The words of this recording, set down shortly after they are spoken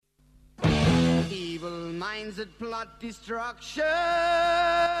minds that plot destruction,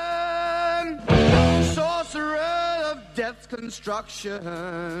 sorcerer of death's construction,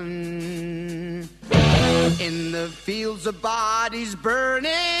 in the fields of bodies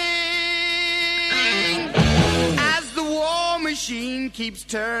burning, as the war machine keeps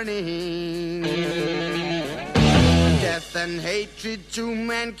turning, death and hatred to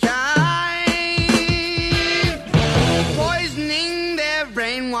mankind, poisoning their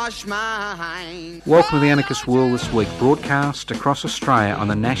brainwashed mind. Welcome to the Anarchist World This Week, broadcast across Australia on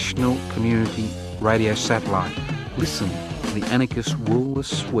the National Community Radio Satellite. Listen to the Anarchist World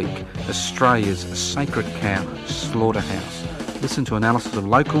This Week, Australia's sacred cow slaughterhouse. Listen to analysis of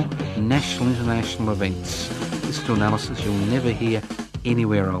local, national, international events. Listen to analysis you'll never hear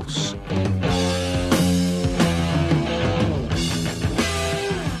anywhere else.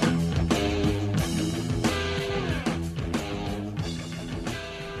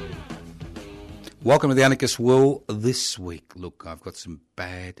 Welcome to the Anarchist World This Week. Look, I've got some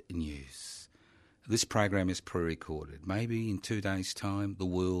bad news. This program is pre-recorded. Maybe in 2 days' time, the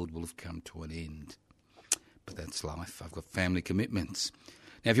world will have come to an end. But that's life. I've got family commitments.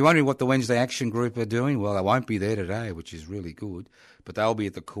 Now, if you're wondering what the Wednesday Action Group are doing, well, they won't be there today, which is really good. But they'll be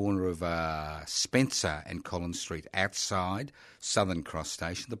at the corner of Spencer and Collins Street outside Southern Cross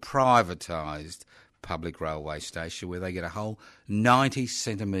Station, the privatised public railway station, where they get a whole 90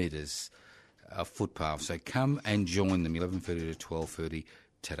 centimetres of footpath. So come and join them 11:30 to 12:30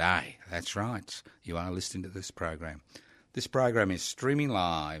 today. That's right. You are listening to this program. This program is streaming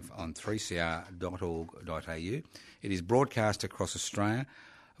live on 3cr.org.au. It is broadcast across Australia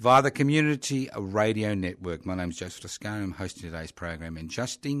via the Community Radio Network. My name is Joseph Toscano. I'm hosting today's program. And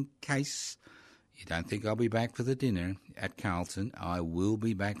just in case you don't think I'll be back for the dinner at Carlton, I will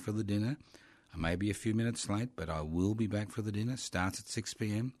be back for the dinner. I may be a few minutes late, but I will be back for the dinner. Starts at 6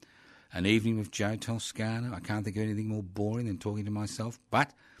 p.m. An evening with Joe Toscano. I can't think of anything more boring than talking to myself.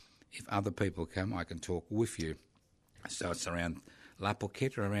 But if other people come, I can talk with you. So it's around La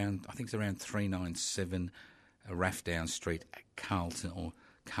Poquette, around, I think it's around 397 Rathdown Street at Carlton, or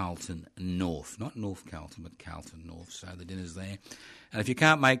Carlton North. Not North Carlton, but Carlton North. So the dinner's there. And if you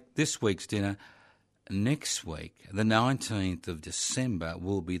can't make this week's dinner, next week, the 19th of December,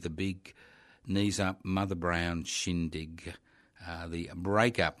 will be the big Knees Up Mother Brown Shindig, the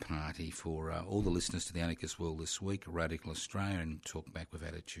break-up party for all the listeners to the Anarchist World This Week, Radical Australia, and Talk Back with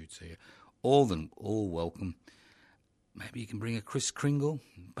Attitudes here. All welcome. Maybe you can bring a Kris Kringle,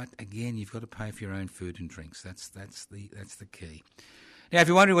 but again, you've got to pay for your own food and drinks. That's the key. Now, if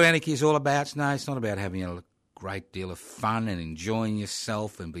you're wondering what anarchy is all about, no, it's not about having a great deal of fun and enjoying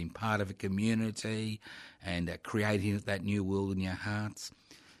yourself and being part of a community and creating that new world in your hearts.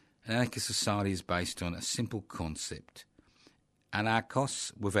 An anarchist society is based on a simple concept: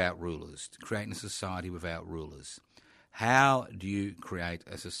 anarchos without rulers, creating a society without rulers. How do you create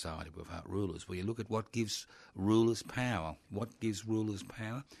a society without rulers? Well, you look at what gives rulers power. What gives rulers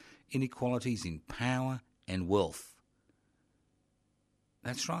power? Inequalities in power and wealth.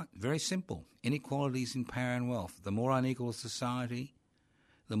 That's right, very simple. Inequalities in power and wealth. The more unequal a society,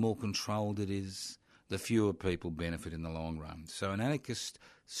 the more controlled it is, the fewer people benefit in the long run. So an anarchist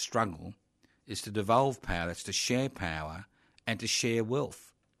struggle is to devolve power, that's to share power, and to share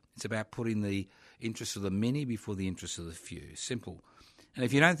wealth. It's about putting the interests of the many before the interests of the few. Simple. And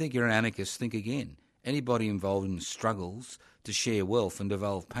if you don't think you're an anarchist, think again. Anybody involved in struggles to share wealth and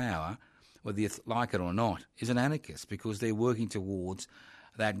devolve power, whether you like it or not, is an anarchist, because they're working towards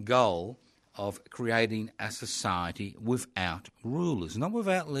that goal of creating a society without rulers. Not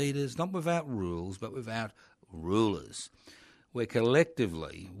without leaders, not without rules, but without rulers, where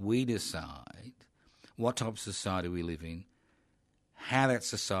collectively we decide what type of society we live in, how that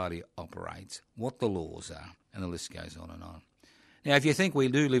society operates, what the laws are, and the list goes on and on. Now, if you think we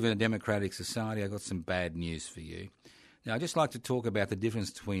do live in a democratic society, I've got some bad news for you. Now, I'd just like to talk about the difference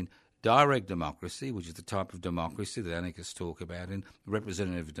between direct democracy, which is the type of democracy that anarchists talk about, and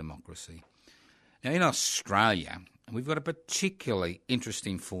representative democracy. Now, in Australia, we've got a particularly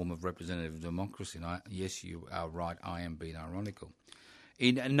interesting form of representative democracy. And yes, you are right, I am being ironical.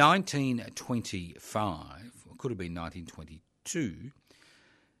 In 1925, or could have been 1922,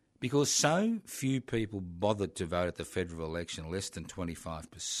 because so few people bothered to vote at the federal election, less than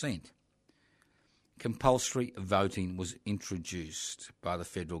 25%, compulsory voting was introduced by the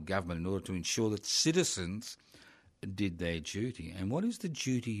federal government in order to ensure that citizens did their duty. And what is the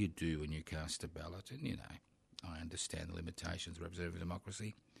duty you do when you cast a ballot? And, you know, I understand the limitations of representative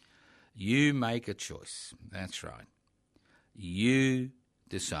democracy. You make a choice. That's right. You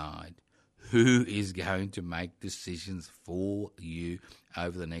decide who is going to make decisions for you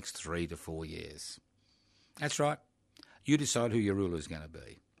over the next 3 to 4 years. That's right. You decide who your ruler is going to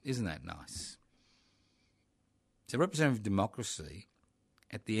be. Isn't that nice? So representative democracy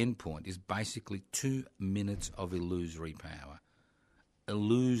at the end point is basically 2 minutes of illusory power.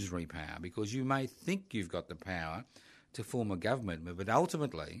 Illusory power, because you may think you've got the power to form a government, but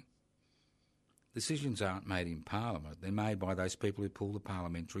ultimately decisions aren't made in Parliament. They're made by those people who pull the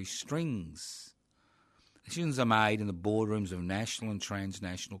parliamentary strings. Decisions are made in the boardrooms of national and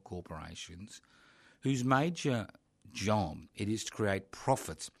transnational corporations whose major job it is to create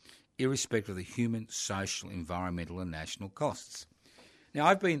profits irrespective of the human, social, environmental and national costs. Now,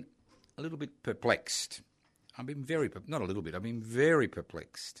 I've been a little bit perplexed. I've been very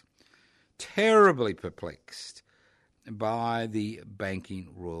perplexed, terribly perplexed by the Banking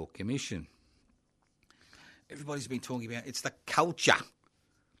Royal Commission. Everybody's been talking about it's the culture.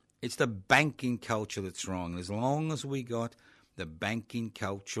 It's the banking culture that's wrong. And as long as we got the banking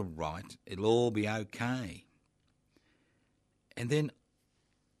culture right, it'll all be okay. And then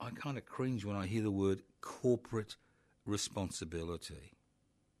I kind of cringe when I hear the word corporate responsibility.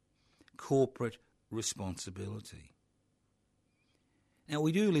 Corporate responsibility. Now,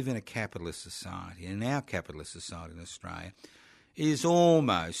 we do live in a capitalist society, and our capitalist society in Australia is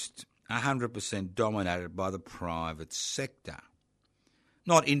almost 100% dominated by the private sector.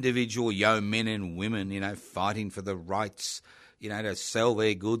 Not individual young men and women, fighting for the rights, to sell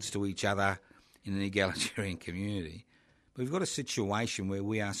their goods to each other in an egalitarian community. But we've got a situation where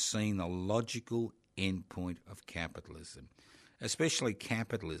we are seeing the logical endpoint of capitalism, especially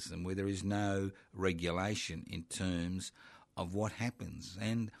capitalism where there is no regulation in terms of what happens.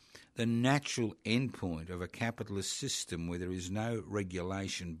 And the natural endpoint of a capitalist system where there is no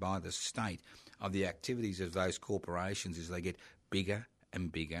regulation by the state of the activities of those corporations is they get bigger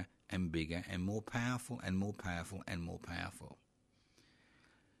and bigger and bigger and more powerful and more powerful and more powerful.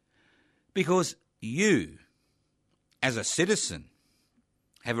 Because you, as a citizen,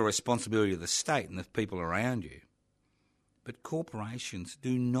 have a responsibility to the state and the people around you. But corporations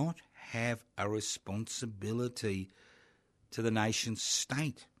do not have a responsibility to the nation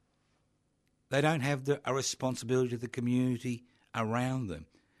state. They don't have a responsibility to the community around them.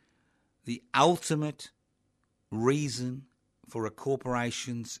 The ultimate reason for a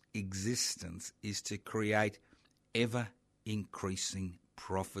corporation's existence is to create ever-increasing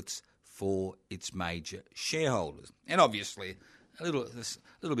profits for its major shareholders. And obviously, a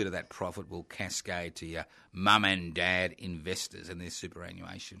little bit of that profit will cascade to your mum and dad investors and their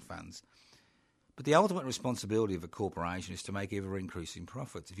superannuation funds. But the ultimate responsibility of a corporation is to make ever-increasing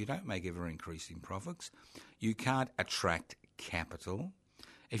profits. If you don't make ever-increasing profits, you can't attract capital.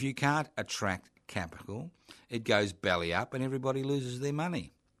 If you can't attract capital, it goes belly up and everybody loses their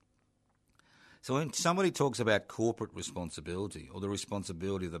money. So when somebody talks about corporate responsibility or the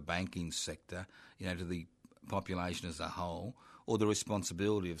responsibility of the banking sector, to the population as a whole, or the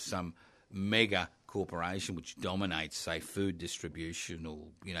responsibility of some mega corporation which dominates, say, food distribution or,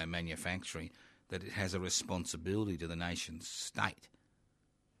 manufacturing, that it has a responsibility to the nation's state.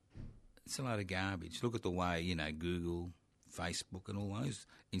 It's a load of garbage. Look at the way, Google, Facebook and all those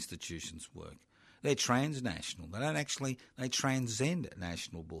institutions work. They're transnational. They transcend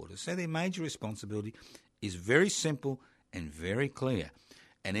national borders. So their major responsibility is very simple and very clear.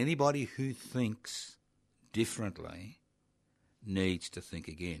 And anybody who thinks differently needs to think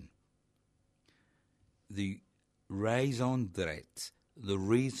again. The raison d'être, the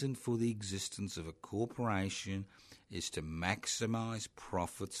reason for the existence of a corporation is to maximise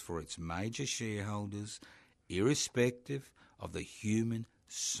profits for its major shareholders, irrespective of the human,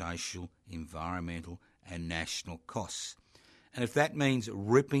 social, environmental and national costs. And if that means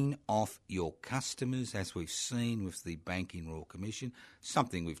ripping off your customers, as we've seen with the Banking Royal Commission,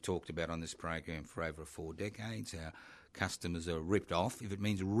 something we've talked about on this program for over 4 decades, our customers are ripped off. If it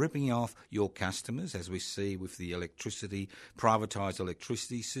means ripping off your customers, as we see with the privatised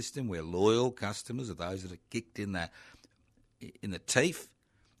electricity system, where loyal customers are those that are kicked in the teeth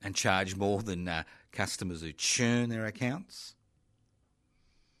and charge more than customers who churn their accounts,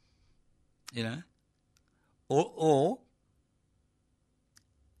 or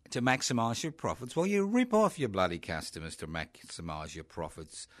to maximise your profits, well, you rip off your bloody customers to maximise your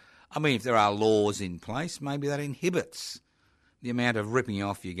profits. I mean, if there are laws in place, maybe that inhibits the amount of ripping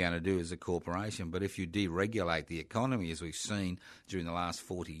off you're going to do as a corporation. But if you deregulate the economy, as we've seen during the last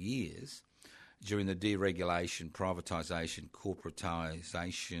 40 years, during the deregulation, privatisation,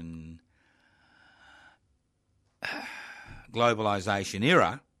 corporatisation, globalisation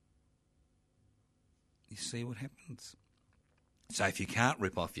era, you see what happens. So if you can't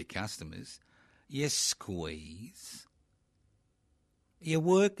rip off your customers, you squeeze your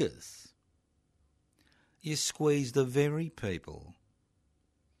workers. you squeeze the very people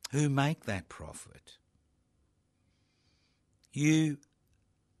who make that profit. You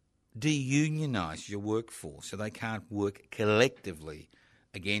de-unionise your workforce so they can't work collectively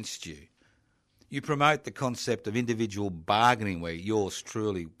against you. You promote the concept of individual bargaining, where yours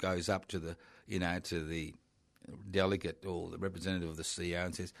truly goes up to the, to the delegate or the representative of the CEO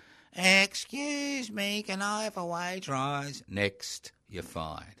and says, "Excuse me, can I have a wage rise?" Next, you're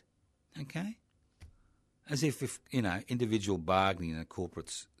fired. Okay? As if individual bargaining in a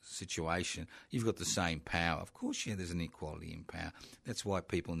corporate situation, you've got the same power. Of course, there's an equality in power. That's why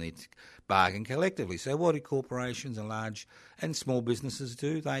people need to bargain collectively. So what do corporations and large and small businesses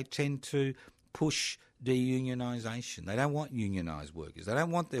do? They tend to push de-unionisation. They don't want unionised workers. They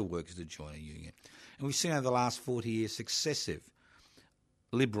don't want their workers to join a union. And we've seen over the last 40 years successive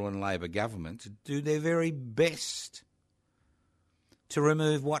Liberal and Labor governments do their very best to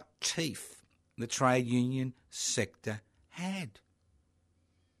remove what teeth the trade union sector had.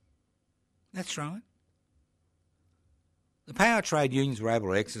 That's right. The power trade unions were able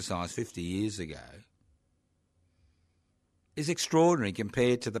to exercise 50 years ago is extraordinary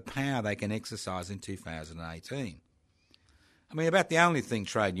compared to the power they can exercise in 2018. I mean, about the only thing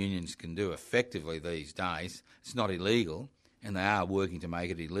trade unions can do effectively these days, it's not illegal, and they are working to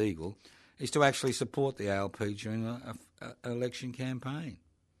make it illegal, is to actually support the ALP during an election campaign.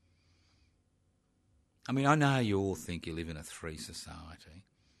 I mean, I know you all think you live in a free society,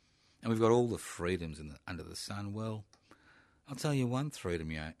 and we've got all the freedoms under the sun. Well, I'll tell you one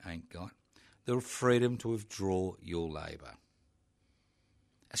freedom you ain't got: the freedom to withdraw your labour.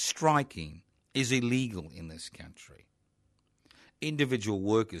 Striking is illegal in this country. Individual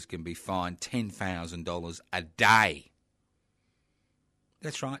workers can be fined $10,000 a day.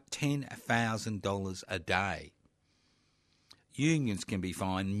 That's right, $10,000 a day. Unions can be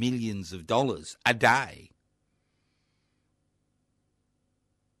fined millions of dollars a day.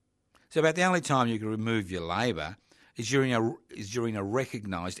 So about the only time you can remove your labour is during a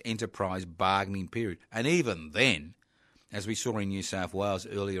recognised enterprise bargaining period. And even then, as we saw in New South Wales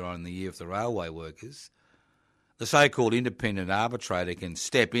earlier on in the year with the railway workers, the so-called independent arbitrator can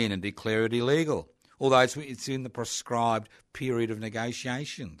step in and declare it illegal, although it's in the prescribed period of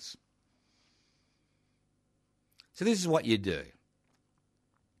negotiations. So this is what you do.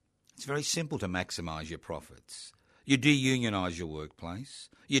 It's very simple to maximise your profits. You de-unionise your workplace.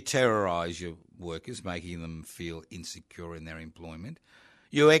 You terrorise your workers, making them feel insecure in their employment.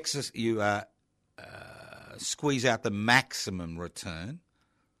 You squeeze out the maximum return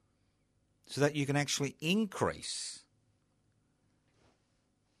so that you can actually increase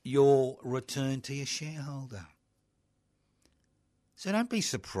your return to your shareholder. So don't be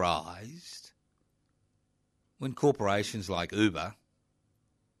surprised when corporations like Uber,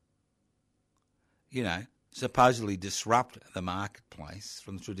 supposedly disrupt the marketplace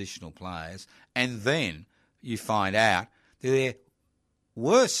from the traditional players, and then you find out that they're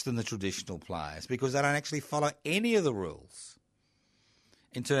worse than the traditional players because they don't actually follow any of the rules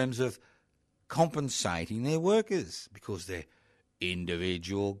in terms of compensating their workers, because they're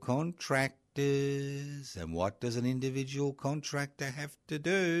individual contractors. And what does an individual contractor have to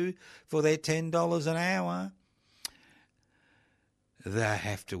do for their $10 an hour? They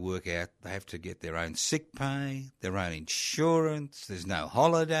have to work out, they have to get their own sick pay, their own insurance, there's no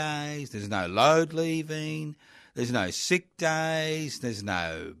holidays, there's no load leaving, there's no sick days, there's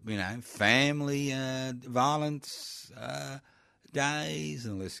no, family violence days,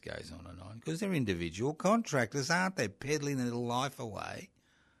 and the list goes on, because they're individual contractors, aren't they, peddling their little life away,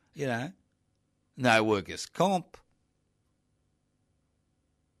 no workers' comp.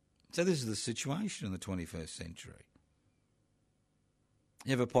 So this is the situation in the 21st century. You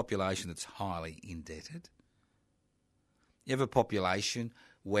have a population that's highly indebted. You have a population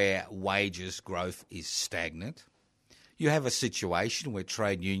where wages growth is stagnant. You have a situation where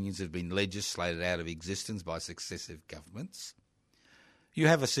trade unions have been legislated out of existence by successive governments. You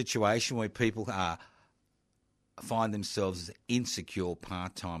have a situation where people find themselves as insecure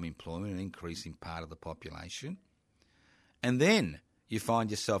part-time employment, an increasing part of the population. And then you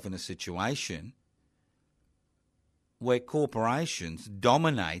find yourself in a situation where corporations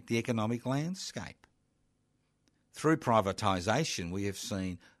dominate the economic landscape. Through privatisation, we have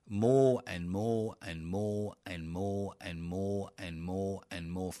seen more and more and more and more and more and more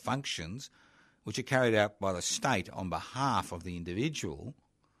and more functions which are carried out by the state on behalf of the individual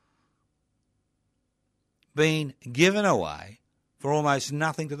being given away for almost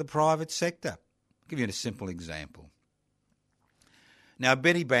nothing to the private sector. I'll give you a simple example. Now,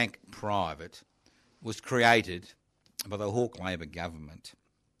 Betty Bank Private was created by the Hawke Labor government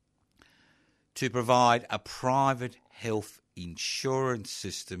to provide a private health insurance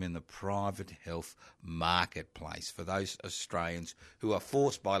system in the private health marketplace for those Australians who are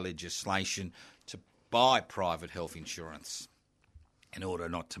forced by legislation to buy private health insurance in order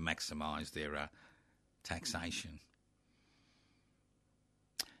not to maximise their taxation.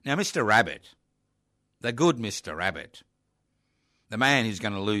 Now, Mr. Rabbit, the good Mr. Rabbit, the man who's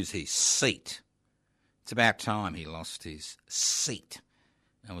going to lose his seat, it's about time he lost his seat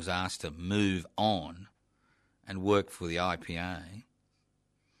and was asked to move on and work for the IPA.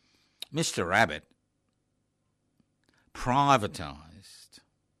 Mr. Rabbit privatised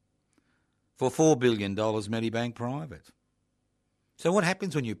for $4 billion Medibank Private. So what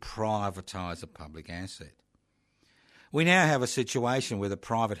happens when you privatise a public asset? We now have a situation where the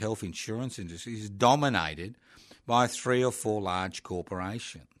private health insurance industry is dominated by 3 or 4 large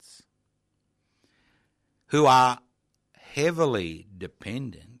corporations who are heavily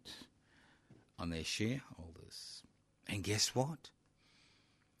dependent on their shareholders. And guess what?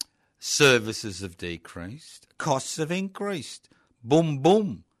 Services have decreased, costs have increased. Boom,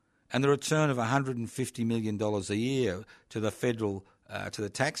 boom. And the return of $150 million a year to the federal, to the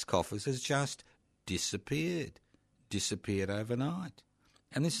tax coffers has just disappeared overnight.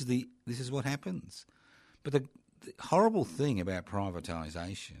 And this is what happens. But the horrible thing about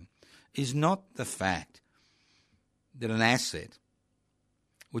privatisation is not the fact that an asset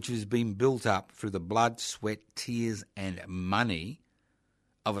which has been built up through the blood, sweat, tears and money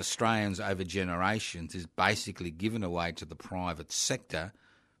of Australians over generations is basically given away to the private sector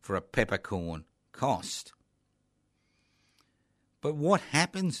for a peppercorn cost. But what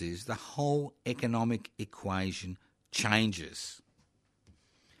happens is the whole economic equation changes.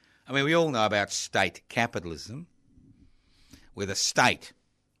 I mean, we all know about state capitalism, where the state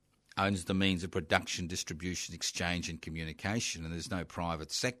owns the means of production, distribution, exchange and communication, and there's no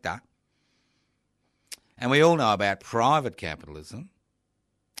private sector. And we all know about private capitalism,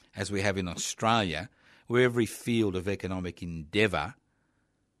 as we have in Australia, where every field of economic endeavour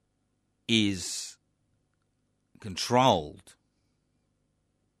is controlled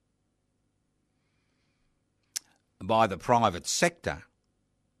by the private sector.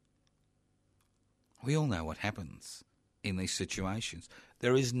 We all know what happens in these situations.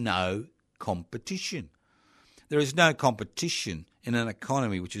 There is no competition. There is no competition in an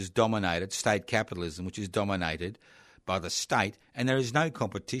economy which is dominated, state capitalism, which is dominated by the state, and there is no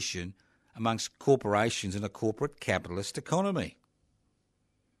competition amongst corporations in a corporate capitalist economy.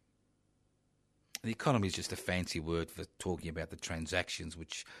 The economy is just a fancy word for talking about the transactions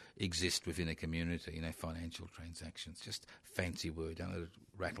which exist within a community, financial transactions. Just a fancy word, don't let it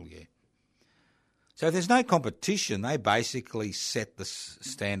rattle you. So if there's no competition, they basically set the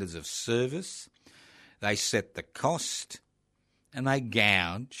standards of service, they set the cost, and they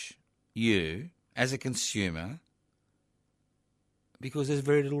gouge you as a consumer because there's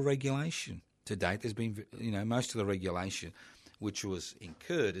very little regulation. To date, there's been, most of the regulation which was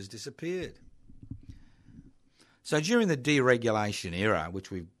incurred has disappeared. So during the deregulation era,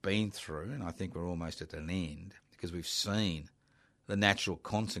 which we've been through, and I think we're almost at an end because we've seen the natural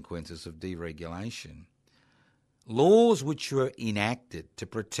consequences of deregulation, laws which were enacted to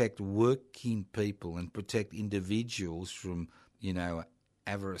protect working people and protect individuals from,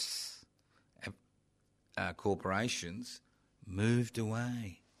 avarice corporations moved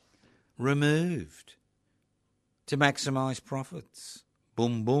away, removed to maximise profits.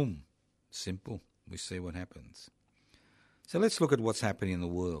 Boom, boom. Simple. We see what happens. So let's look at what's happening in the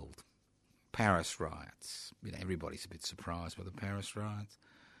world. Paris riots. Everybody's a bit surprised by the Paris riots.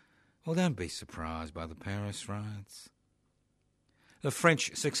 Well, don't be surprised by the Paris riots. The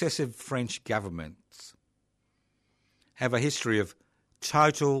successive French governments have a history of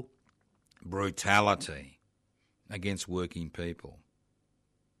total brutality against working people.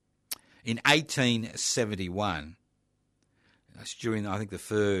 In 1871, that's during, I think, the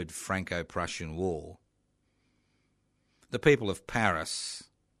Third Franco-Prussian War, the people of Paris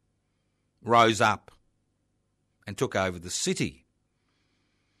rose up and took over the city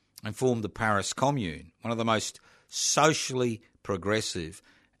and formed the Paris Commune, one of the most socially progressive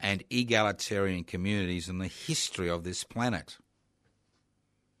and egalitarian communities in the history of this planet.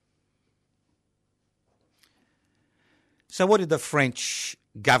 So what did the French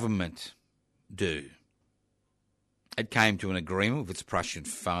government do? It came to an agreement with its Prussian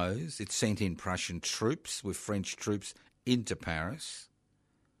foes. It sent in Prussian troops with French troops into Paris.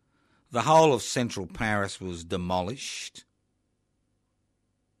 The whole of central Paris was demolished.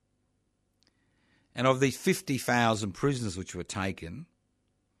 And of the 50,000 prisoners which were taken,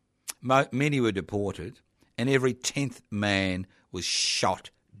 many were deported, and every 10th man was shot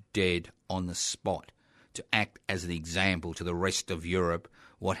dead on the spot to act as an example to the rest of Europe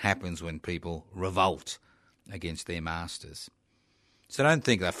what happens when people revolt against their masters. So I don't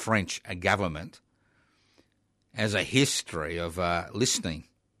think the French government has a history of listening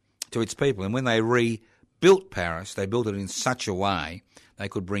to its people. And when they rebuilt Paris, they built it in such a way they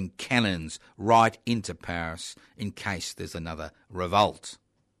could bring cannons right into Paris in case there's another revolt.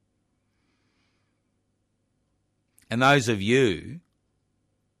 And those of you,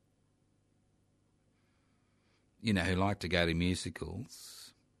 who like to go to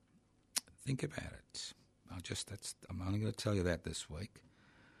musicals, think about it. I'm only going to tell you that this week.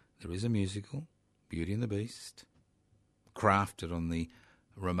 There is a musical, Beauty and the Beast, crafted on the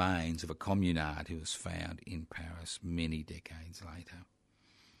remains of a communard who was found in Paris many decades later.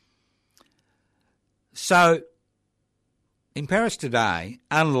 So, in Paris today,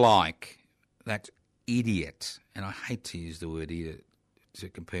 unlike that idiot, and I hate to use the word idiot to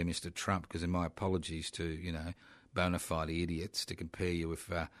compare Mr. Trump, because in my apologies to, bona fide idiots, to compare you with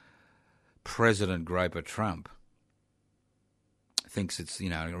President Groper Trump, thinks it's,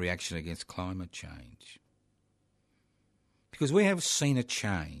 a reaction against climate change. Because we have seen a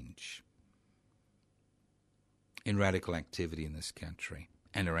change in radical activity in this country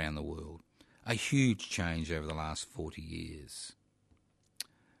and around the world. A huge change over the last 40 years.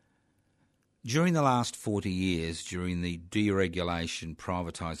 During the last 40 years, during the deregulation,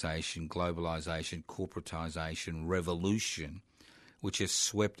 privatisation, globalisation, corporatisation revolution, which has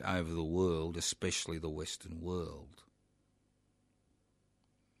swept over the world, especially the Western world,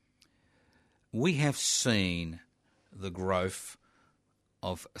 we have seen the growth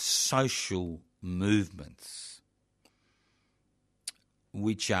of social movements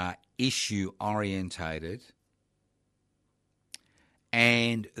which are issue-orientated,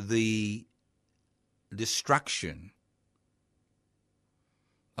 and the destruction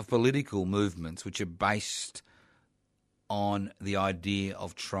of political movements which are based on the idea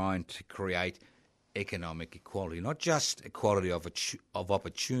of trying to create economic equality, not just equality of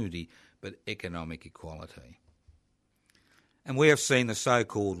opportunity, but economic equality. And we have seen the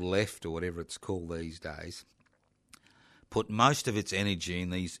so-called left, or whatever it's called these days, put most of its energy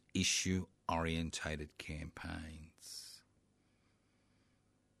in these issue-orientated campaigns.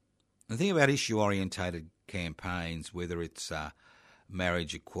 The thing about issue-orientated campaigns, whether it's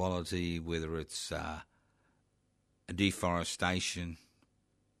marriage equality, whether it's deforestation,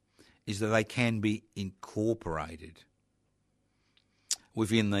 is that they can be incorporated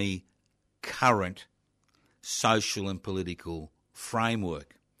within the current social and political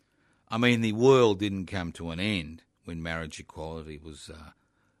framework. I mean, the world didn't come to an end when marriage equality was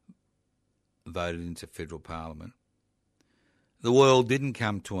voted into federal parliament. The world didn't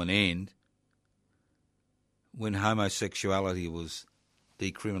come to an end when homosexuality was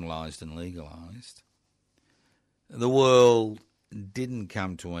decriminalised and legalised. The world didn't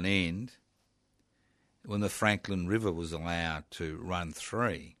come to an end when the Franklin River was allowed to run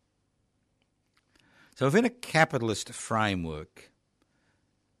free. So within a capitalist framework,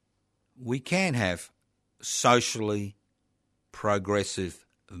 we can have socially progressive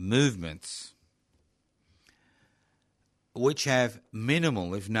movements which have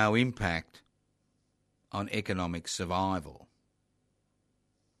minimal, if no impact, on economic survival.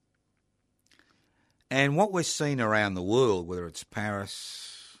 And what we're seeing around the world, whether it's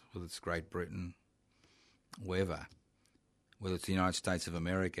Paris, whether it's Great Britain, wherever, whether it's the United States of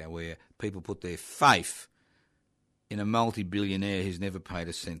America, where people put their faith in a multi-billionaire who's never paid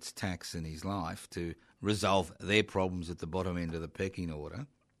a cent's tax in his life to resolve their problems at the bottom end of the pecking order,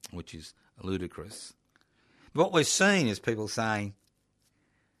 which is ludicrous. But what we're seeing is people saying,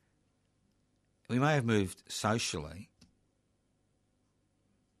 we may have moved socially,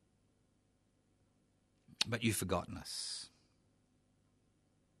 but you've forgotten us.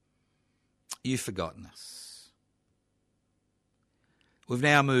 You've forgotten us. We've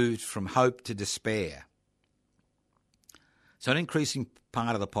now moved from hope to despair. So an increasing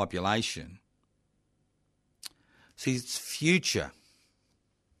part of the population sees its future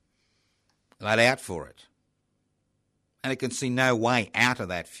laid out for it, and it can see no way out of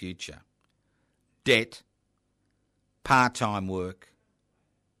that future. Debt, part-time work,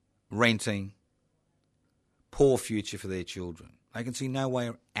 renting, poor future for their children. They can see no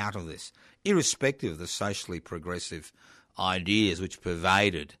way out of this, irrespective of the socially progressive ideas which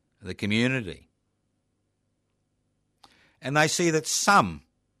pervaded the community. And they see that some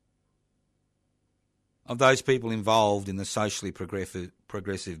of those people involved in the socially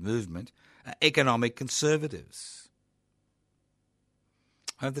progressive movement are economic conservatives,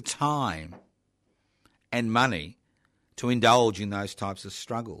 who have the time and money to indulge in those types of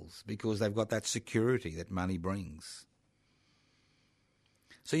struggles because they've got that security that money brings.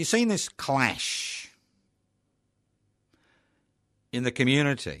 So you've seen this clash in the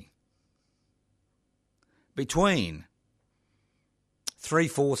community between three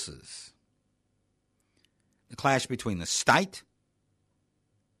forces. The clash between the state,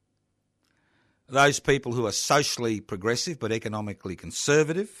 those people who are socially progressive but economically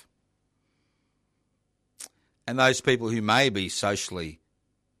conservative, and those people who may be socially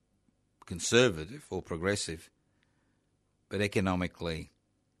conservative or progressive but economically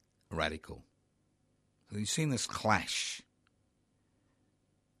radical. So you've seen this clash.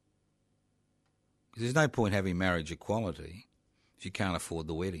 There's no point having marriage equality if you can't afford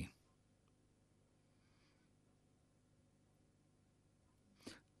the wedding.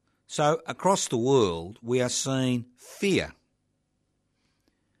 So across the world, we are seeing fear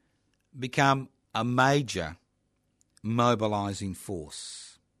become a major mobilising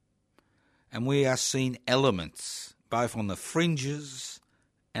force. And we are seeing elements, both on the fringes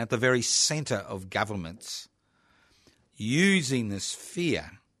and at the very centre of governments, using this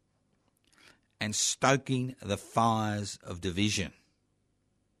fear and stoking the fires of division.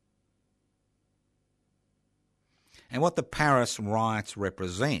 And what the Paris riots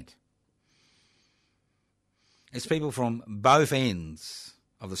represent is people from both ends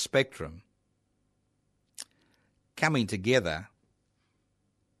of the spectrum coming together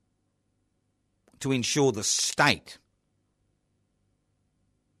to ensure the state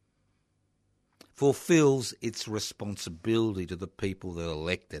fulfills its responsibility to the people that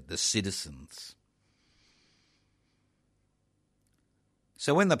elected, the citizens.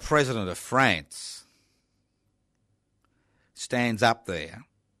 So when the President of France stands up there,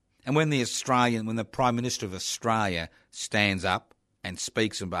 and when the Prime Minister of Australia stands up and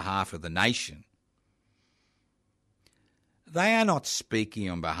speaks on behalf of the nation, they are not speaking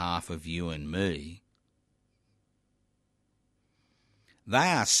on behalf of you and me. They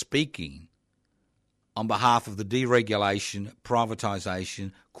are speaking on behalf of the deregulation,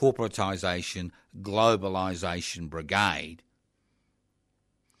 privatisation, corporatisation, globalisation brigade,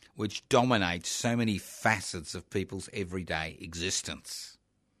 which dominates so many facets of people's everyday existence.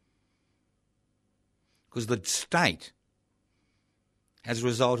 Because the state, as a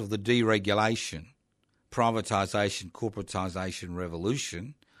result of the deregulation, privatisation, corporatisation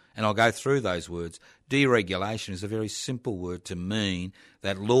revolution, and I'll go through those words. Deregulation is a very simple word to mean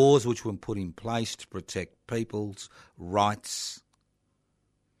that laws which were put in place to protect people's rights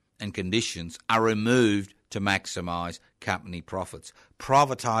and conditions are removed to maximise company profits.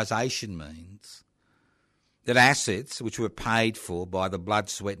 Privatisation means that assets which were paid for by the blood,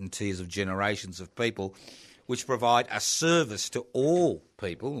 sweat and tears of generations of people, which provide a service to all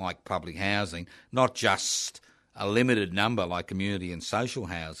people, like public housing, not just a limited number like community and social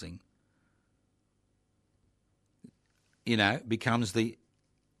housing, becomes the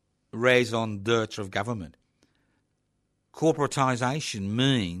raison d'etre of government. Corporatisation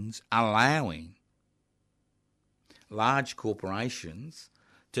means allowing large corporations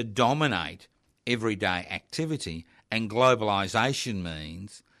to dominate everyday activity, and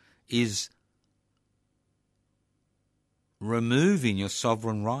globalisation is removing your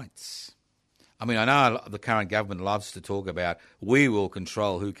sovereign rights. I mean, I know the current government loves to talk about we will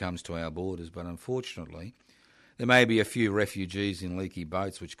control who comes to our borders, but unfortunately there may be a few refugees in leaky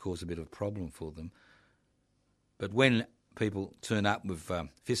boats which cause a bit of a problem for them. But when people turn up with a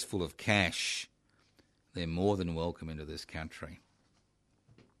fistful of cash, they're more than welcome into this country.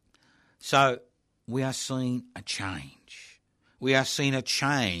 So we are seeing a change. We are seeing a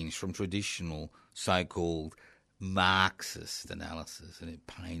change from traditional so-called Marxist analysis, and it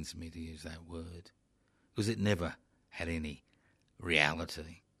pains me to use that word, because it never had any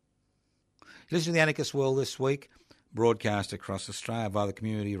reality. Listen to the Anarchist World this week, broadcast across Australia via the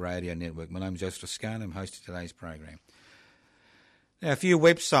Community Radio Network. My name is Joseph Toscano. I'm hosting today's program. Now, a few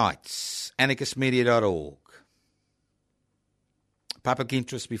websites: anarchistmedia.org, public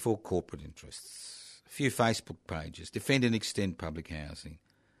interest before corporate interests, a few Facebook pages: Defend and Extend Public Housing,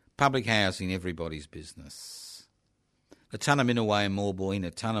 everybody's business. The Tunnerminaway and Maulboyne,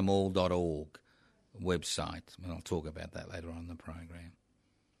 tunnermall.org website. And I'll talk about that later on in the program.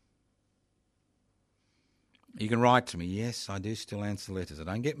 You can write to me. Yes, I do still answer letters. I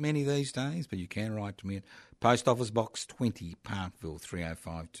don't get many these days, but you can write to me at Post Office Box 20, Parkville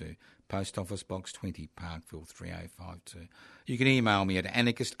 3052. Post Office Box 20, Parkville 3052. You can email me at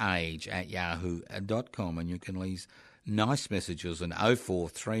anarchistage@yahoo.com, and you can leave nice messages on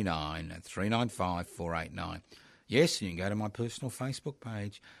 0439 395 489. Yes, you can go to my personal Facebook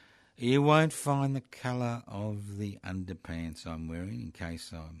page. You won't find the colour of the underpants I'm wearing. In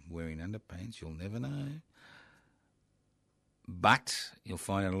case I'm wearing underpants, you'll never know. But you'll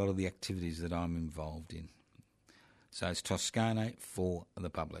find out a lot of the activities that I'm involved in. So it's Toscano for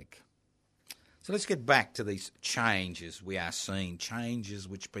the public. So let's get back to these changes we are seeing, changes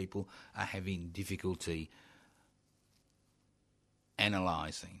which people are having difficulty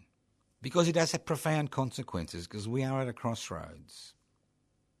analysing. Because it does have profound consequences, because we are at a crossroads.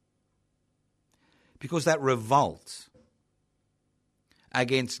 Because that revolt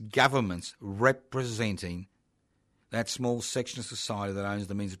against governments representing that small section of society that owns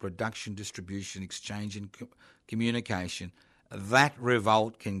the means of production, distribution, exchange and communication, that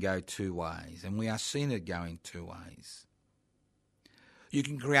revolt can go two ways, and we are seeing it going two ways. You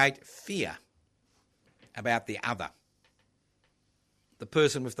can create fear about the other, the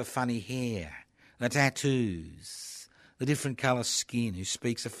person with the funny hair, the tattoos, the different colour skin, who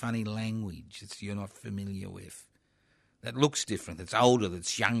speaks a funny language that you're not familiar with, that looks different, that's older,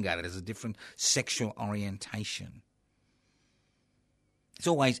 that's younger, that has a different sexual orientation. It's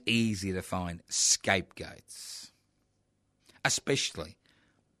always easy to find scapegoats, especially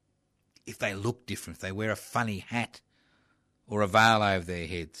if they look different, if they wear a funny hat or a veil over their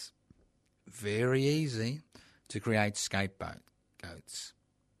heads. Very easy to create scapegoats.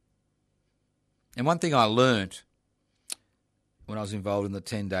 And one thing I learnt when I was involved in the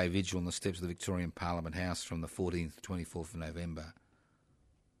 10-day vigil on the steps of the Victorian Parliament House from the 14th to 24th of November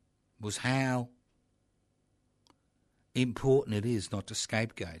was how important it is not to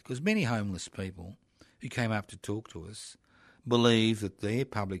scapegoat. Because many homeless people who came up to talk to us believed that their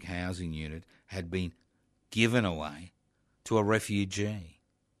public housing unit had been given away to a refugee.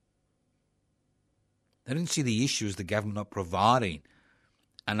 They didn't see the issue as the government not providing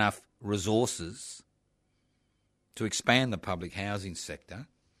enough resources to expand the public housing sector,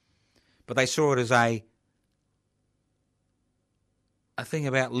 but they saw it as a thing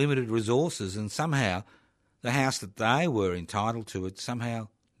about limited resources, and somehow the house that they were entitled to had somehow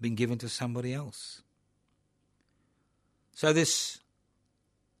been given to somebody else. So this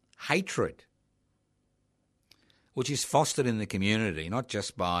hatred, which is fostered in the community, not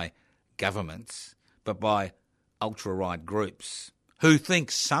just by governments, but by ultra-right groups who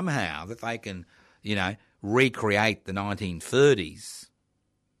think somehow that they can, recreate the 1930s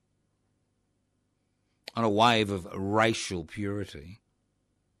on a wave of racial purity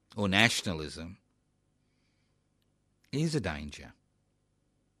or nationalism, is a danger.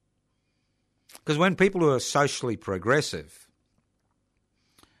 Because when people who are socially progressive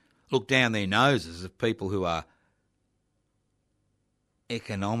look down their noses at people who are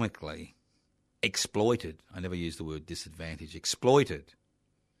economically exploited, I never use the word disadvantage, exploited,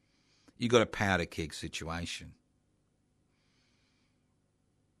 you've got a powder keg situation.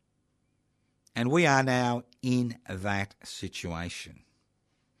 And we are now in that situation.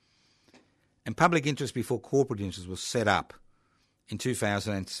 And public interest before corporate interest was set up in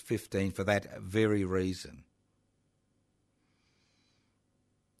 2015 for that very reason.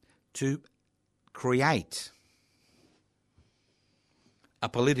 To create a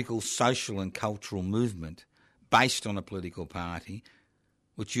political, social and cultural movement based on a political party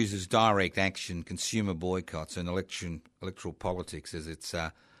which uses direct action, consumer boycotts and electoral politics as its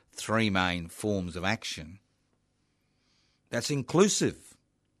three main forms of action. That's inclusive,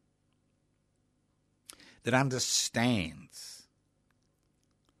 that understands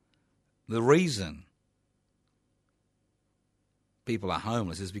the reason people are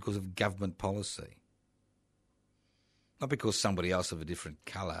homeless is because of government policy. Not because somebody else of a different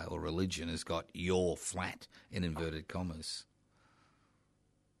colour or religion has got your flat, in inverted commas.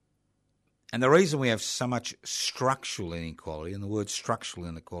 And the reason we have so much structural inequality, and the word structural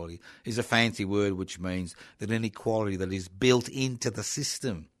inequality is a fancy word which means that inequality that is built into the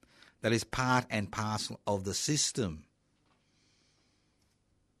system, that is part and parcel of the system,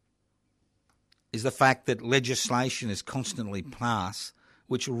 is the fact that legislation is constantly passed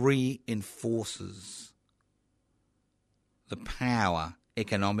which reinforces the power,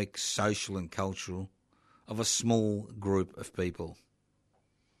 economic, social and cultural, of a small group of people.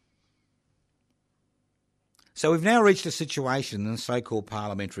 So we've now reached a situation in so-called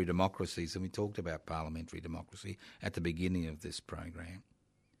parliamentary democracies, and we talked about parliamentary democracy at the beginning of this program,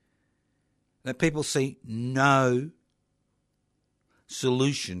 that people see no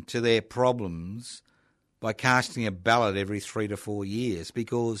solution to their problems by casting a ballot every 3 to 4 years,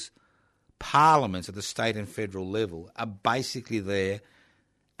 because parliaments at the state and federal level are basically there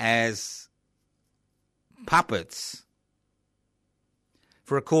as puppets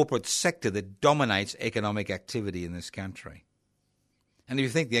for a corporate sector that dominates economic activity in this country. And if you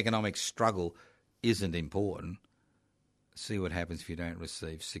think the economic struggle isn't important, see what happens if you don't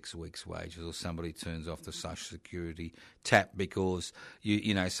receive 6 weeks' wages or somebody turns off the Social Security tap because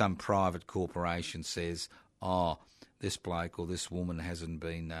some private corporation says, oh, this bloke or this woman hasn't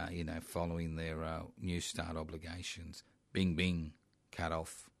been following their New Start obligations. Bing, bing, cut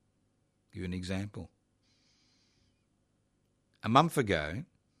off. Give you an example. A month ago,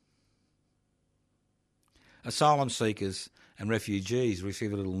 asylum seekers and refugees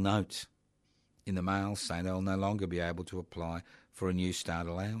received a little note in the mail saying they'll no longer be able to apply for a New Start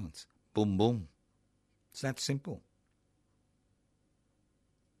allowance. Boom, boom. It's that simple.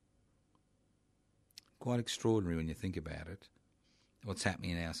 Quite extraordinary when you think about it, what's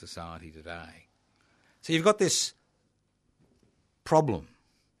happening in our society today. So you've got this problem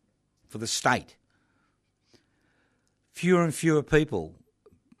for the state. Fewer and fewer people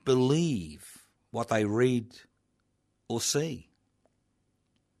believe what they read or see.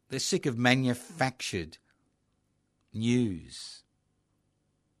 They're sick of manufactured news.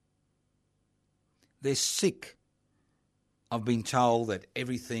 They're sick of being told that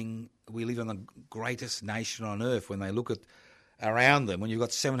we live in the greatest nation on earth when they look at around them, when you've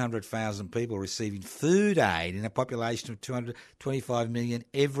got 700,000 people receiving food aid in a population of 225 million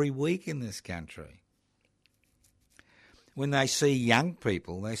every week in this country. When they see young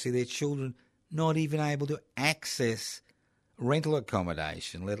people, they see their children not even able to access rental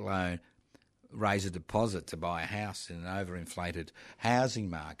accommodation, let alone raise a deposit to buy a house in an overinflated housing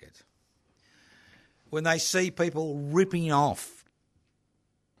market. When they see people ripping off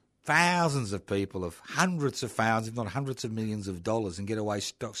thousands of people of hundreds of thousands, if not hundreds of millions of dollars and get away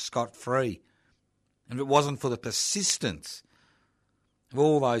scot-free. And if it wasn't for the persistence of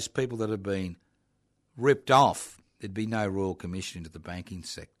all those people that have been ripped off, there'd be no Royal Commission into the banking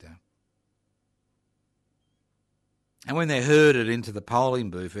sector. And when they're herded into the polling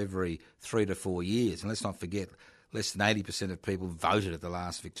booth every 3 to 4 years, and let's not forget, less than 80% of people voted at the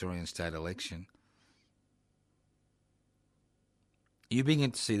last Victorian state election, you begin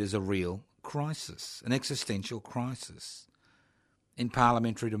to see there's a real crisis, an existential crisis in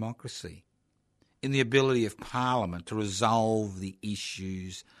parliamentary democracy, in the ability of Parliament to resolve the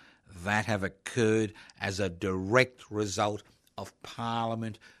issues that have occurred as a direct result of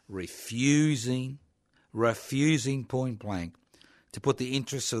Parliament refusing point blank to put the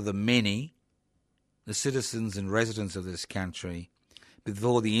interests of the many, the citizens and residents of this country,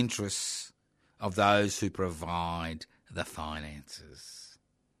 before the interests of those who provide the finances.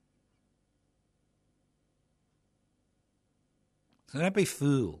 So don't be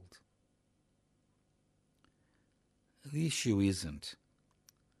fooled. The issue isn't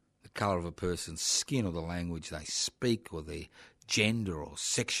the colour of a person's skin or the language they speak or their gender or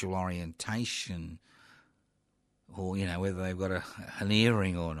sexual orientation or, whether they've got an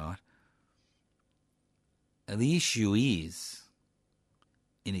earring or not. And the issue is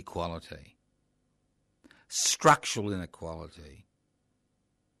inequality. Structural inequality.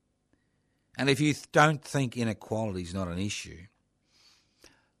 And if you don't think inequality is not an issue,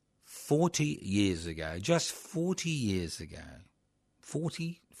 40 years ago, just 40 years ago,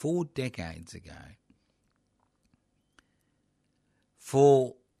 4 decades ago,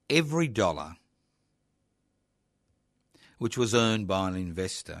 for every dollar which was earned by an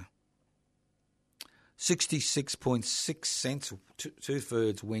investor, 66.6 cents,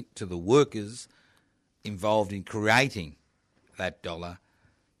 two-thirds went to the workers involved in creating that dollar,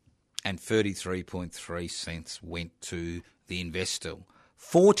 and 33.3 cents went to the investor.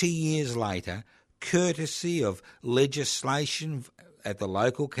 40 years later, courtesy of legislation at the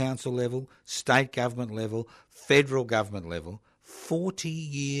local council level, state government level, federal government level, 40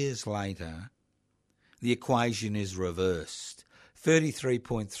 years later, the equation is reversed.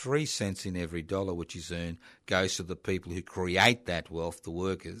 33.3 cents in every dollar which is earned goes to the people who create that wealth, the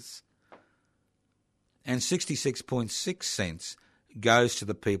workers, and 66.6 cents goes to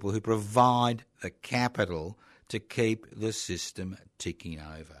the people who provide the capital to keep the system ticking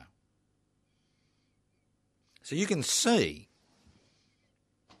over. So you can see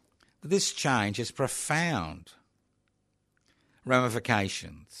that this change has profound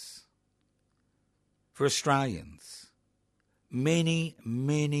ramifications for Australians. Many,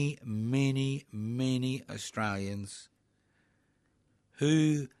 many, many, many Australians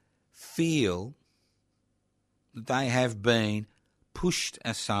who feel that they have been pushed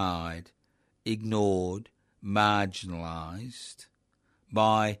aside, ignored, marginalised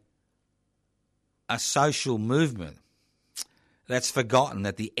by a social movement that's forgotten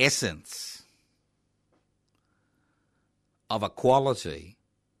that the essence of equality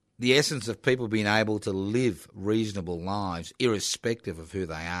the essence of people being able to live reasonable lives, irrespective of who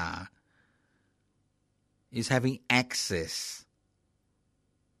they are, is having access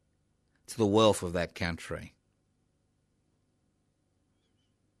to the wealth of that country.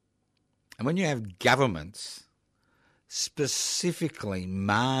 And when you have governments specifically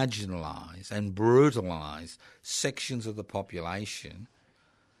marginalise and brutalise sections of the population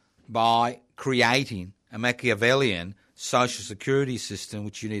by creating a Machiavellian social security system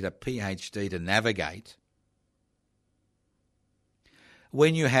which you need a PhD to navigate,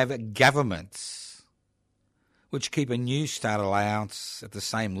 when you have governments which keep a New Start allowance at the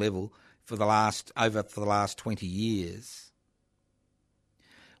same level for the last 20 years,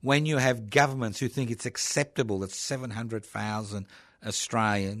 when you have governments who think it's acceptable that 700,000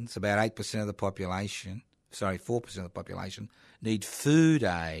 Australians, about 8% of the population, 4% of the population, need food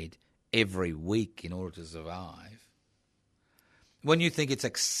aid every week in order to survive, when you think it's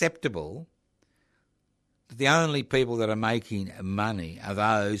acceptable that the only people that are making money are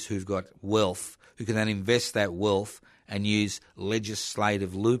those who've got wealth, who can then invest that wealth and use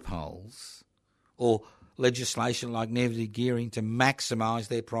legislative loopholes or legislation like negative gearing to maximise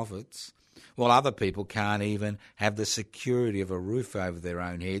their profits, while other people can't even have the security of a roof over their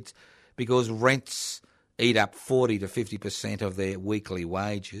own heads because rents eat up 40 to 50% of their weekly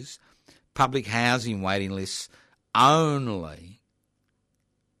wages. Public housing waiting lists only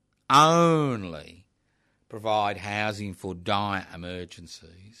provide housing for dire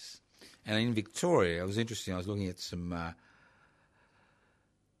emergencies. And in Victoria, it was interesting, I was looking at some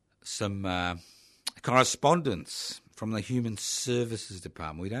correspondence from the Human Services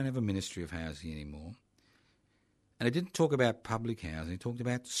Department. We don't have a Ministry of Housing anymore. And it didn't talk about public housing, it talked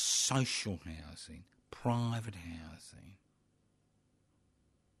about social housing, private housing.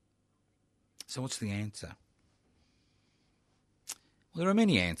 So what's the answer? Well, there are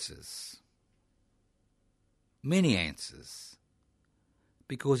many answers. Many answers.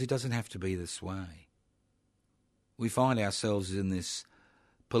 Because it doesn't have to be this way. We find ourselves in this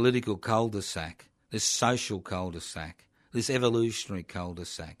political cul-de-sac, this social cul-de-sac, this evolutionary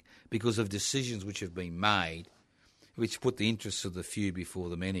cul-de-sac, because of decisions which have been made which put the interests of the few before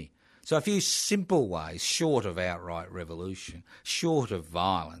the many. So a few simple ways, short of outright revolution, short of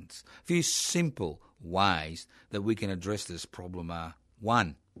violence, a few simple ways that we can address this problem are: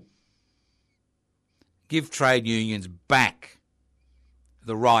 1, give trade unions back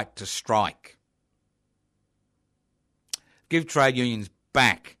the right to strike. Give trade unions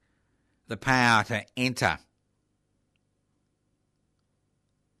back the power to enter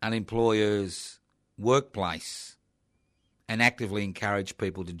an employer's workplace and actively encourage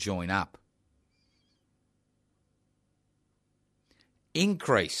people to join up.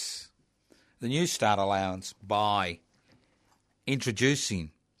 Increase the New Start allowance by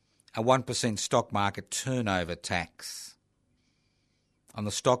introducing a 1% stock market turnover tax. On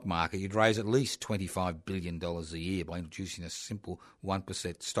the stock market, you'd raise at least $25 billion a year by introducing a simple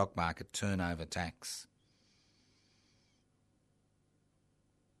 1% stock market turnover tax.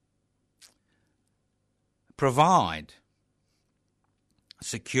 Provide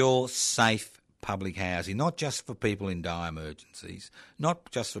secure, safe public housing, not just for people in dire emergencies,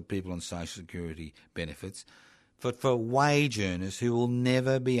 not just for people on social security benefits, but for wage earners who will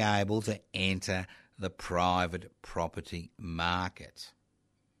never be able to enter the private property market.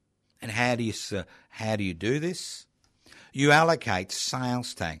 And how do you do this? You allocate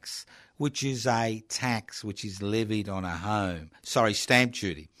sales tax, which is a tax which is levied on a home. Stamp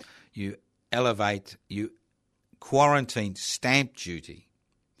duty. You quarantine stamp duty,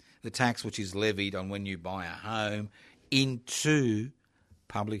 the tax which is levied on when you buy a home, into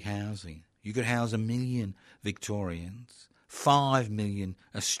public housing. You could house 1 million Victorians, 5 million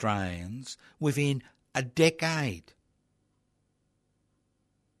Australians within a decade.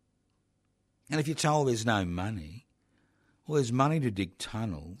 And if you're told there's no money, well, there's money to dig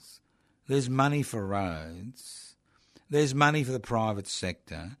tunnels, there's money for roads, there's money for the private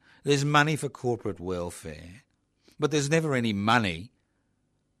sector, there's money for corporate welfare, but there's never any money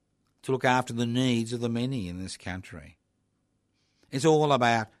to look after the needs of the many in this country. It's all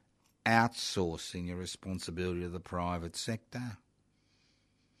about outsourcing your responsibility to the private sector,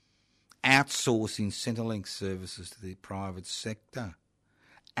 outsourcing Centrelink services to the private sector,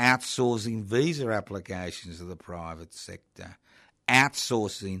 outsourcing visa applications to the private sector,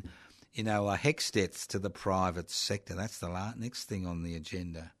 outsourcing, HECS debts to the private sector. That's the next thing on the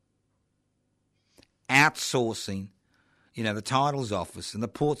agenda. Outsourcing, the titles office and the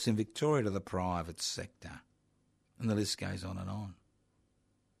ports in Victoria to the private sector. And the list goes on and on.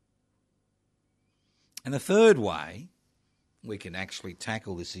 And the third way we can actually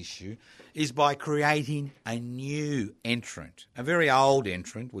tackle this issue is by creating a new entrant, a very old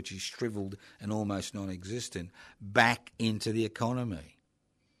entrant, which is shriveled and almost non-existent, back into the economy.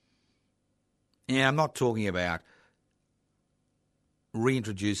 Now, I'm not talking about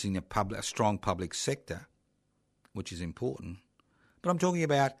reintroducing a strong public sector, which is important, but I'm talking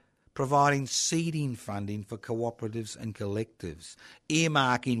about providing seeding funding for cooperatives and collectives,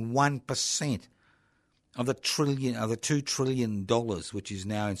 earmarking 1% of the $2 trillion, which is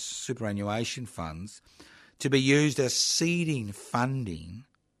now in superannuation funds, to be used as seeding funding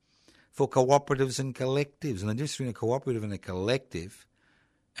for cooperatives and collectives. And the difference between a cooperative and a collective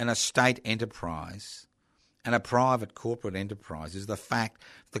and a state enterprise and a private corporate enterprise is the fact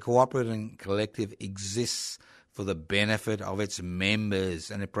the cooperative and collective exists for the benefit of its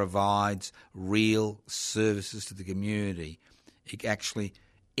members, and it provides real services to the community. It actually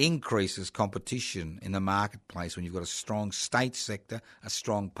increases competition in the marketplace when you've got a strong state sector, a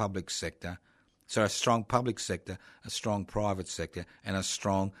strong public sector, a strong public sector, a strong private sector, and a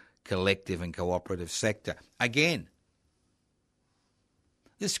strong collective and cooperative sector. Again,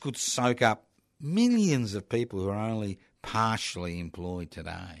 this could soak up millions of people who are only partially employed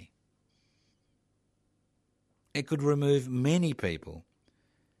today. It could remove many people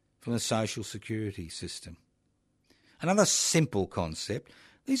from the social security system. Another simple concept.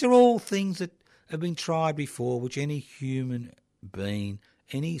 These are all things that have been tried before, which any human being,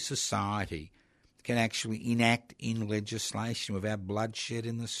 any society can actually enact in legislation without bloodshed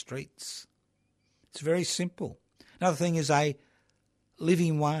in the streets. It's very simple. Another thing is a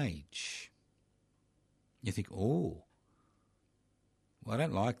living wage. You think, well, I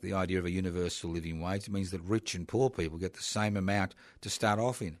don't like the idea of a universal living wage. It means that rich and poor people get the same amount to start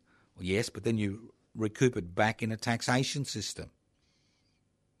off in. Well, yes, but then you recoup it back in a taxation system.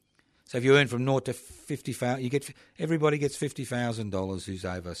 So if you earn from 0 to 50,000, everybody gets $50,000 who's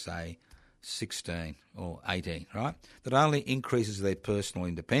over, say, 16 or 18, right? That only increases their personal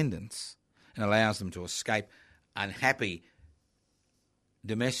independence and allows them to escape unhappy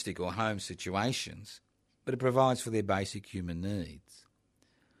domestic or home situations, but it provides for their basic human needs.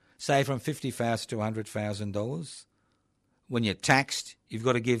 Say from $50,000 to $100,000, when you're taxed, you've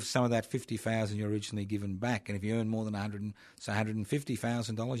got to give some of that $50,000 you originally given back. And if you earn more than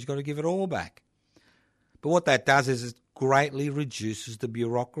 $150,000, you've got to give it all back. But what that does is it greatly reduces the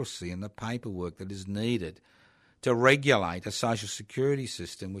bureaucracy and the paperwork that is needed to regulate a social security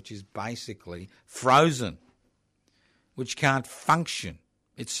system which is basically frozen, which can't function.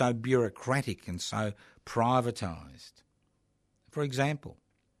 It's so bureaucratic and so privatised. For example,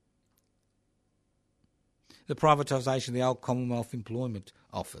 the privatisation of the old Commonwealth Employment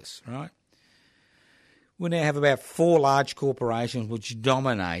Office, right? We now have about 4 large corporations which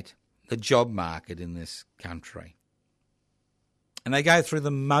dominate the job market in this country. And they go through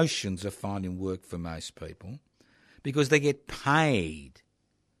the motions of finding work for most people because they get paid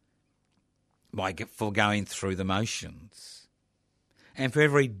for going through the motions. And for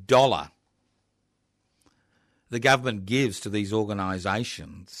every dollar the government gives to these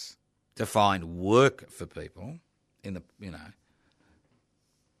organisations to find work for people,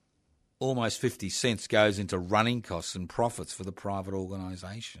 almost 50 cents goes into running costs and profits for the private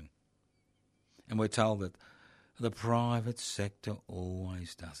organisation. And we're told that the private sector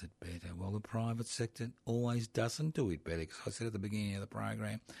always does it better. Well, the private sector always doesn't do it better, because I said at the beginning of the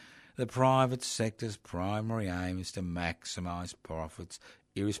program, the private sector's primary aim is to maximise profits,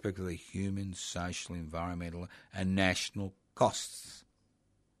 irrespective of the human, social, environmental and national costs.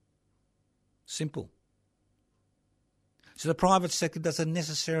 Simple. So the private sector doesn't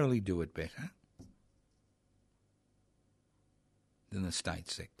necessarily do it better than the state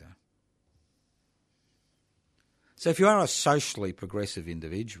sector. So if you are a socially progressive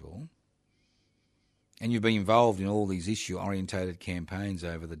individual and you've been involved in all these issue-orientated campaigns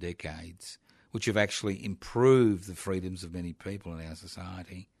over the decades, which have actually improved the freedoms of many people in our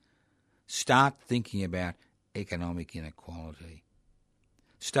society, start thinking about economic inequality.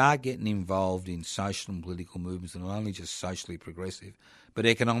 Start getting involved in social and political movements that are not only just socially progressive, but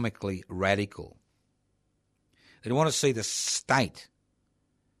economically radical. They want to see the state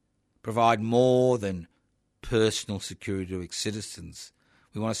provide more than personal security to its citizens.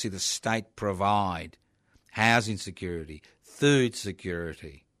 We want to see the state provide housing security, food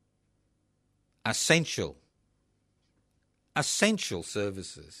security, essential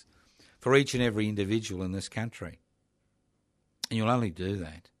services for each and every individual in this country. And you'll only do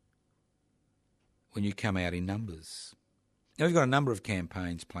that when you come out in numbers. Now, we've got a number of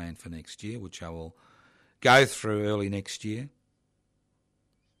campaigns planned for next year, which I will go through early next year.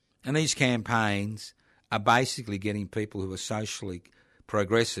 And these campaigns are basically getting people who are socially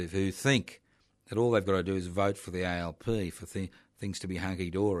progressive, who think that all they've got to do is vote for the ALP for things to be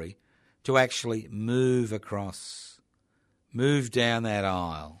hunky-dory, to actually move across, move down that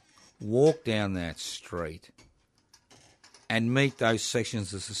aisle, walk down that street and meet those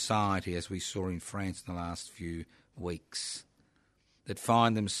sections of society, as we saw in France in the last few weeks, that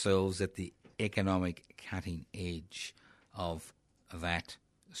find themselves at the economic cutting edge of that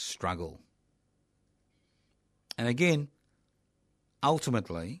struggle. And again,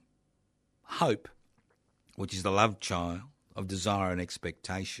 ultimately, hope, which is the love child of desire and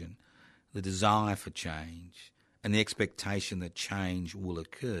expectation, the desire for change and the expectation that change will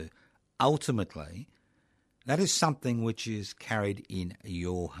occur, ultimately, that is something which is carried in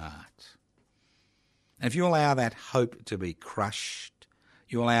your heart. And if you allow that hope to be crushed,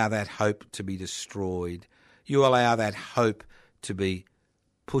 you allow that hope to be destroyed, you allow that hope to be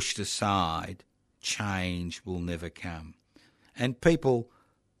pushed aside, change will never come. And people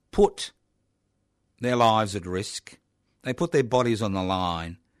put their lives at risk, they put their bodies on the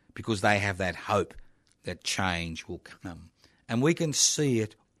line because they have that hope that change will come. And we can see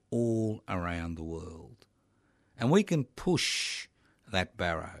it all around the world. And we can push that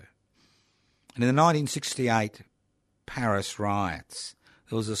barrow. And in the 1968 Paris riots,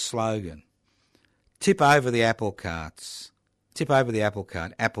 there was a slogan, tip over the apple carts, tip over the apple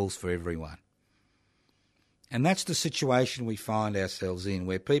cart, apples for everyone. And that's the situation we find ourselves in,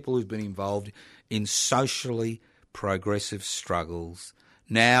 where people who've been involved in socially progressive struggles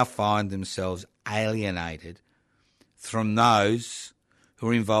now find themselves alienated from those who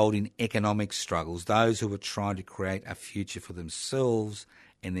are involved in economic struggles, those who are trying to create a future for themselves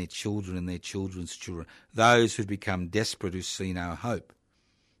and their children and their children's children, those who become desperate, who see no hope.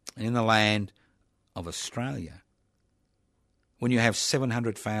 And in the land of Australia, when you have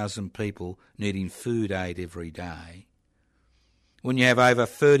 700,000 people needing food aid every day, when you have over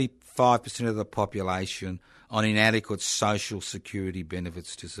 35% of the population on inadequate social security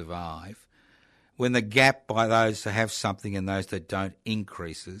benefits to survive, when the gap by those that have something and those that don't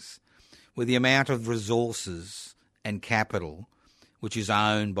increases, with the amount of resources and capital which is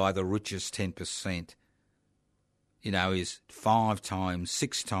owned by the richest 10%, is 5 times,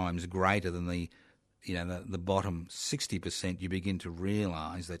 6 times greater than the bottom 60%, you begin to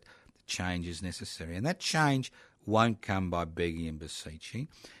realise that change is necessary. And that change won't come by begging and beseeching.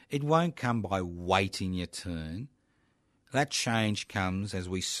 It won't come by waiting your turn. That change comes, as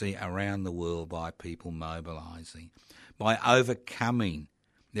we see around the world, by people mobilising, by overcoming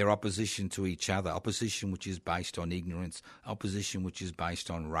their opposition to each other, opposition which is based on ignorance, opposition which is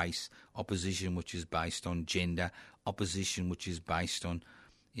based on race, opposition which is based on gender, opposition which is based on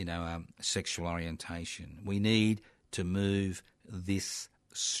sexual orientation. We need to move this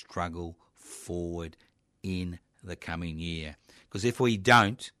struggle forward in the coming year. Because if we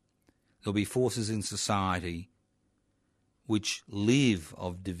don't, there'll be forces in society which live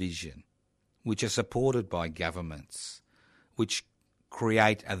of division, which are supported by governments, which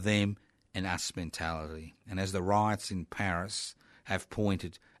create a them and us mentality. And as the riots in Paris have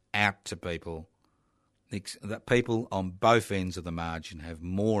pointed out to people, that people on both ends of the margin have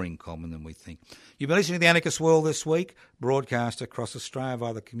more in common than we think. You've been listening to The Anarchist World this week, broadcast across Australia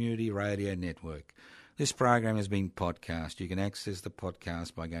via the Community Radio Network. This program has been podcast. You can access the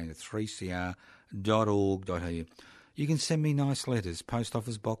podcast by going to 3cr.org.au. You can send me nice letters, Post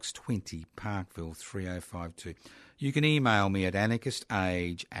Office Box 20, Parkville 3052. You can email me at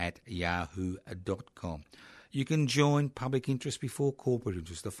anarchistage@yahoo.com. You can join public interest before corporate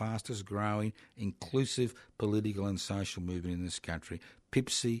interest, the fastest growing, inclusive political and social movement in this country.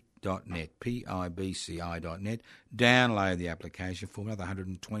 Pibci.net, Pibci.net. Download the application form. Another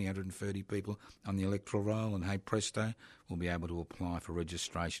 120, 130 people on the electoral roll, and hey presto, we'll be able to apply for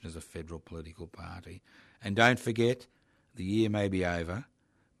registration as a federal political party. And don't forget, the year may be over,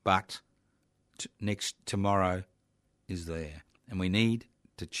 but tomorrow is there, and we need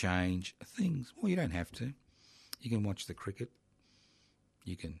to change things. Well, you don't have to. You can watch the cricket.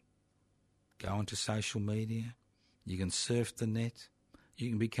 You can go onto social media. You can surf the net. You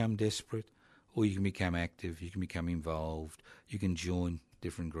can become desperate, or you can become active. You can become involved. You can join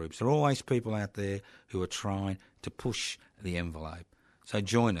different groups. There are always people out there who are trying to push the envelope. So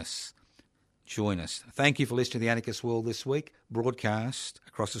join us. Join us. Thank you for listening to The Anarchist World this week, broadcast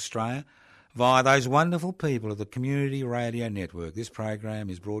across Australia via those wonderful people of the Community Radio Network. This program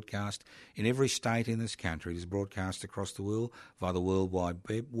is broadcast in every state in this country. It is broadcast across the world via the World Wide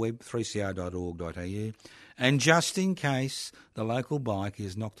Web, 3cr.org.au. And just in case the local bikie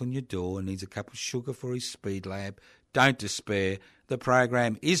has knocked on your door and needs a cup of sugar for his speed lab, don't despair. the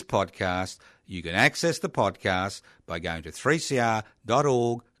program is podcast. You can access the podcast by going to 3cr.org.au.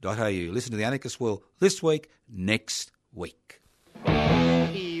 Listen to The Anarchist World this week, next week.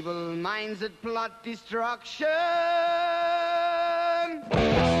 Evil minds that plot destruction,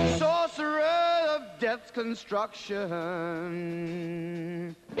 sorcerer of death's construction.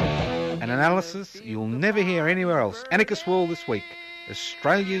 An analysis you'll never hear anywhere else. Anarchist World this week.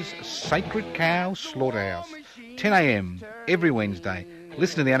 Australia's sacred cow slaughterhouse. 10 a.m. every Wednesday.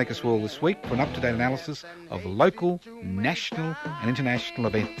 Listen to The Anarchist World this week for an up-to-date analysis of local, national and international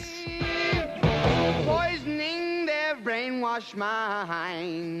events. Poisoning their brainwashed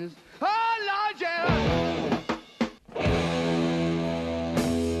minds. Oh, Lord, yeah.